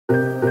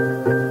Sculpt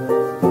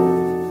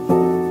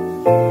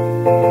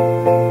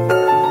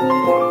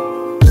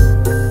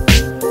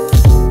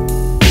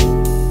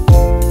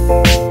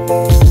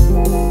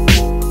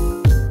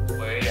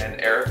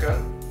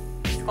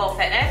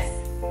Fitness.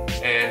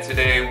 And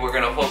today we're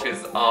going to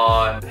focus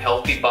on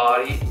healthy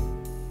body,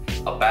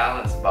 a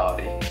balanced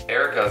body.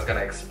 Erica is going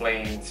to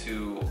explain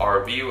to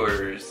our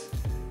viewers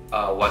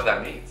what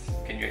that means.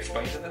 Can you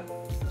explain to them?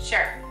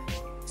 Sure.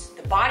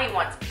 The body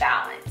wants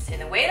balance. And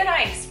the way that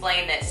I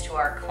explain this to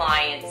our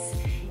clients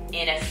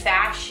in a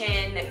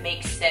fashion that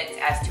makes sense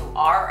as to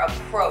our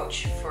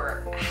approach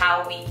for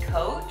how we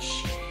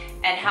coach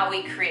and how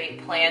we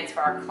create plans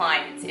for our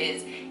clients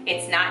is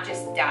it's not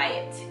just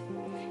diet.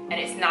 And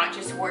it's not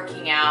just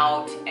working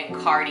out and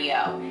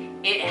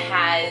cardio. It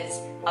has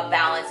a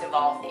balance of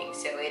all things.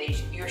 So it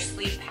is your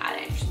sleep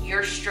patterns,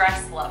 your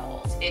stress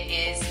levels. It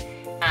is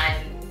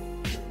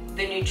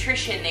the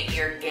nutrition that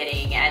you're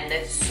getting and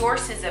the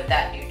sources of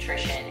that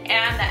nutrition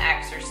and the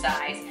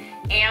exercise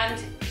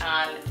and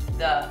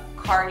the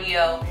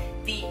cardio,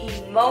 the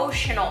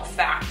emotional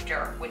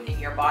factor within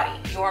your body,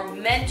 your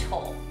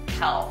mental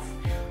health,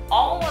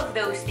 all of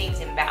those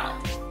things in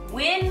balance.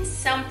 When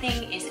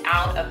something is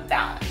out of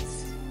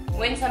balance,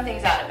 when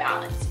something's out of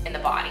balance in the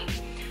body,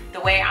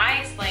 the way I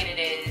explain it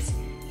is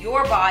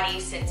your body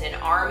sends an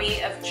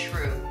army of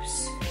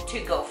troops to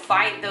go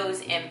fight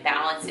those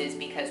imbalances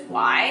because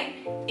why?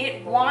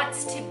 It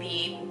wants to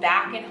be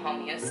back in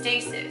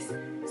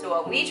homeostasis. So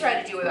what we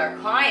try to do with our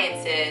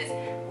clients is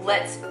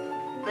let's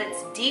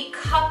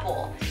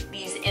decouple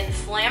these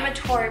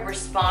inflammatory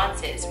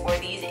responses or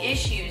these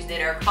issues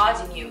that are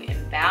causing you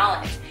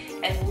imbalance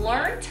and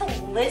learn to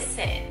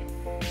listen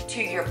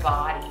to your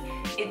body.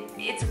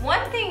 It's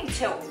one thing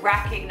to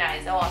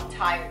recognize, oh, I'm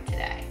tired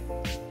today.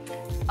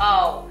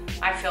 Oh,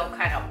 I feel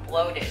kind of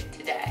bloated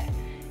today.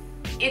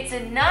 It's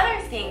another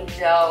thing,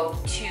 though,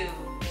 to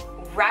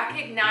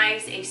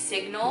recognize a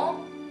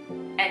signal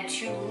and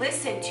to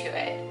listen to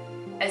it,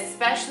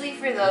 especially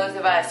for those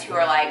of us who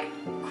are like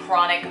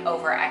chronic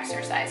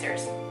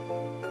over-exercisers.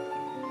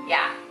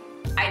 Yeah,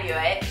 I do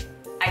it.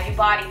 I do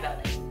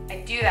bodybuilding.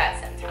 I do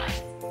that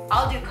sometimes.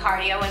 I'll do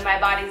cardio when my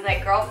body's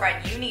like,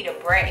 girlfriend, you need a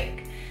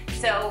break.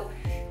 So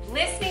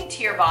listening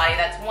to your body,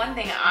 that's one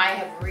thing I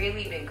have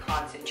really been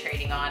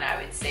concentrating on, I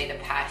would say the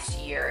past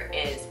year,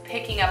 is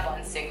picking up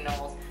on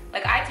signals.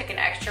 Like I took an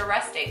extra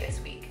rest day this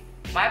week.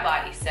 My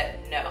body said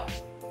no.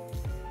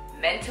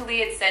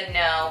 Mentally it said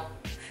no,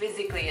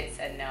 physically it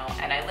said no,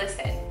 and I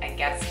listened, and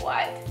guess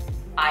what?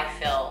 I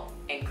feel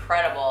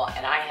incredible,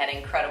 and I had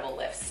incredible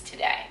lifts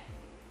today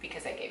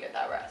because I gave it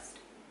that rest.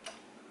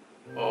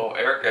 Well,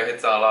 Erica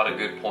hits on a lot of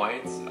good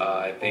points.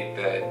 I think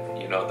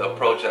that, you know, the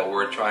approach that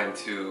we're trying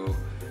to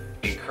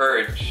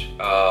encourage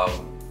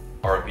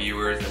our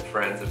viewers and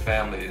friends and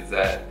family is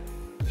that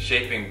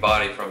shaping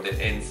body from the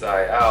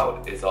inside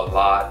out is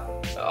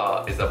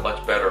a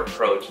much better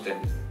approach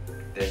than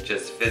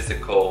just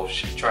physical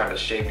trying to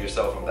shape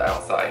yourself from the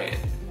outside in.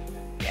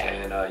 Yeah.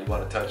 And you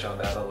want to touch on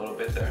that a little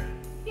bit there?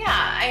 Yeah,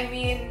 I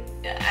mean,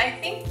 I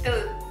think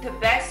the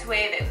best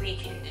way that we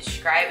can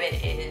describe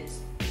it is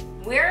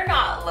we're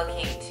not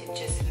looking to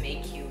just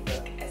make you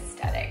look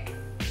aesthetic.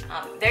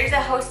 There's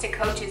a host of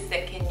coaches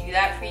that can do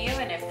that for you,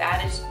 and if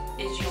that is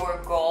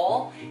your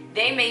goal,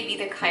 they may be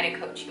the kind of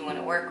coach you want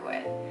to work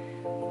with.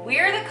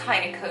 We're the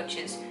kind of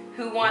coaches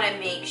who want to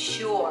make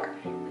sure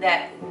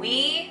that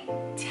we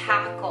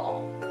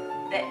tackle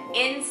the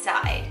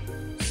inside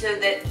so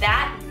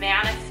that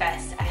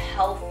manifests a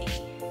healthy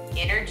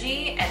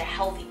energy and a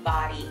healthy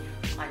body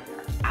on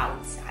your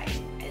outside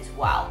as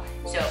well.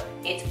 So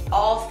it's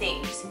all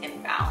things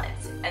in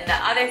balance. And the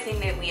other thing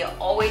that we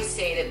always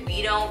say that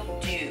we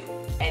don't do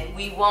and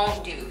we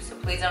won't do, so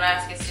please don't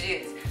ask us to do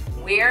this,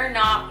 we're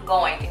not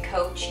going to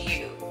coach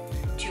you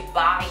to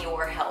buy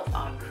your health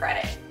on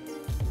credit.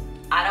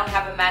 I don't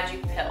have a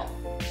magic pill.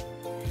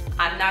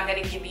 I'm not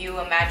going to give you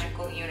a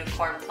magical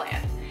unicorn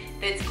plan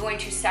that's going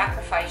to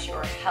sacrifice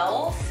your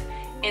health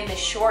in the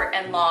short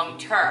and long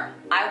term.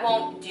 I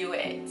won't do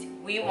it.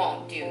 We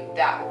won't do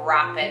that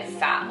rapid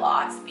fat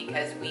loss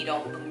because we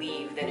don't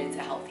believe that it's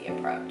a healthy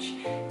approach.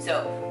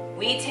 So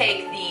we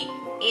take the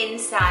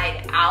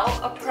inside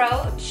out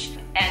approach,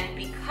 and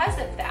because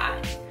of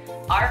that,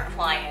 our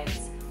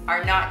clients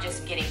are not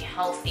just getting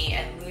healthy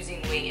and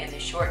losing weight in the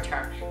short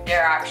term.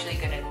 They're actually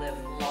going to live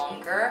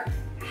longer,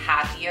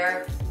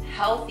 happier,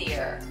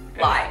 healthier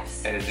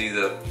lives. And it's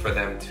easier for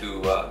them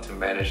to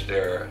manage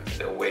their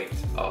weight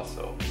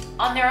also.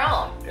 On their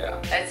own. Yeah.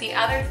 That's the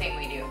other thing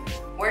we do.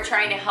 We're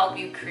trying to help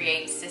you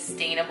create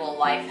sustainable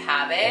life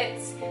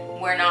habits.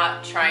 We're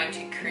not trying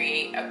to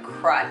create a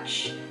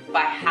crutch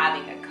by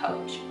having a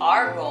coach.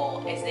 Our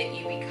goal is that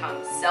you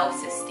become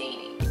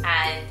self-sustaining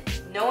and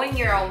knowing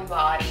your own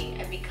body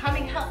and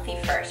becoming healthy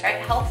first, right?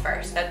 Health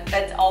first.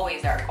 That's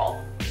always our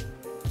goal.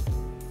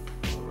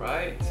 All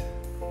right.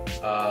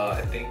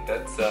 I think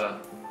that's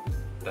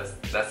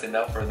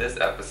enough for this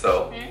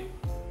episode. Mm-hmm.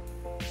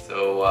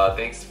 So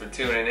thanks for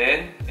tuning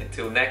in.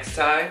 Until next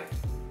time,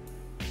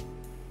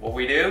 what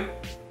we do,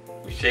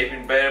 we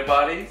shaping better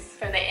bodies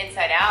from the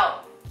inside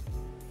out.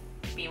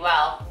 Be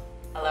well.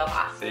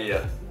 Aloha. See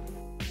ya.